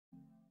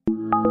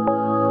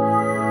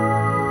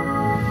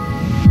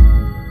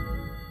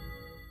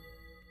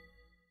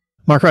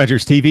Mark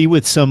Rogers TV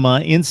with some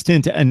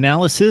instant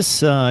analysis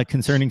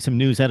concerning some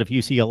news out of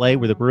UCLA,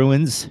 where the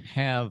Bruins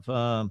have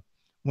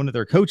one of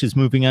their coaches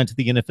moving on to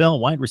the NFL.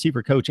 Wide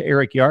receiver coach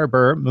Eric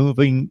Yarber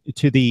moving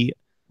to the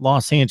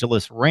Los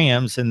Angeles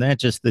Rams, and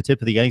that's just the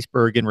tip of the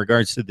iceberg in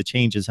regards to the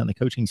changes on the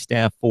coaching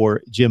staff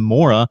for Jim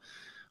Mora.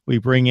 We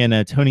bring in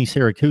Tony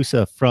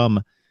Siracusa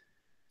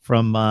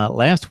from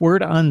Last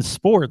Word on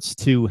Sports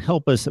to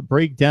help us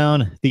break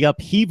down the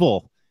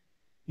upheaval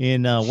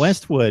in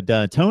Westwood.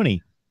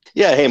 Tony.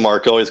 Yeah, hey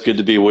Mark, always good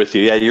to be with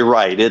you. Yeah, you're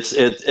right.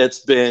 It's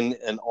been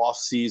an off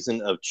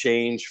season of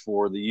change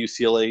for the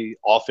UCLA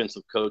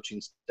offensive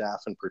coaching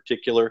staff in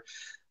particular.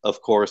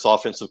 Of course,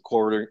 offensive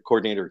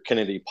coordinator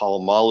Kennedy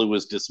Palomalu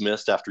was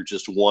dismissed after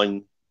just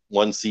one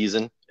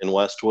season in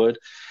Westwood,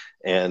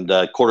 and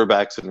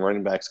quarterbacks and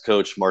running backs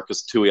coach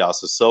Marcus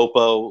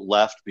Tuiasosopo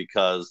left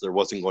because there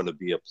wasn't going to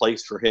be a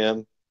place for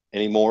him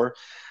anymore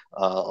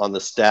on the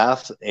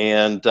staff.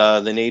 And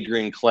then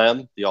Adrian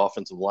Clem, the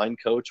offensive line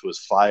coach, was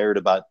fired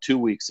about 2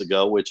 weeks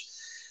ago, which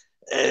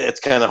it's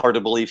kind of hard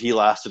to believe he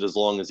lasted as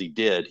long as he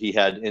did. He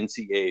had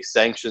NCAA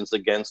sanctions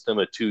against him,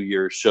 a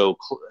 2-year show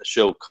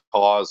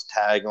cause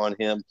tag on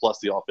him, plus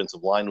the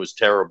offensive line was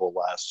terrible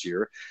last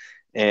year.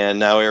 And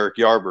now Eric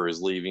Yarber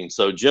is leaving.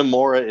 So Jim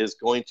Mora is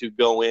going to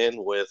go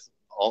in with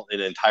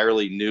an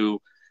entirely new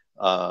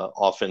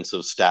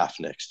offensive staff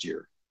next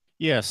year.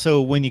 Yeah,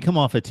 so when you come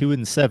off a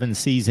 2-7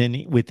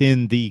 season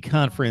within the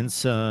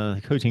conference,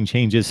 coaching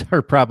changes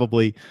are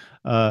probably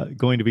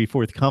going to be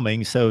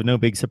forthcoming. So no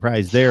big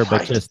surprise there.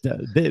 But just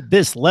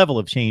this level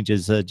of change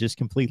is just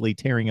completely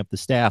tearing up the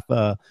staff,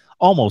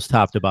 almost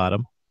top to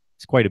bottom.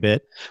 It's quite a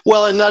bit.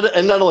 Well, and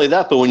not only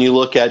that, but when you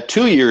look at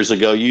 2 years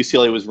ago,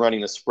 UCLA was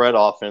running a spread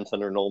offense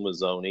under Noel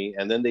Mazzoni,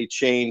 and then they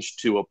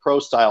changed to a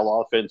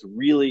pro-style offense,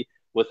 really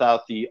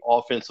without the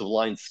offensive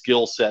line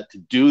skill set to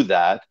do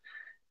that.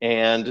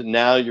 And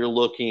now you're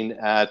looking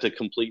at a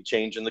complete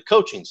change in the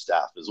coaching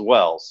staff as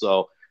well.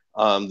 So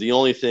the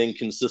only thing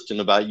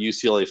consistent about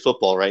UCLA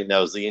football right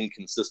now is the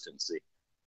inconsistency.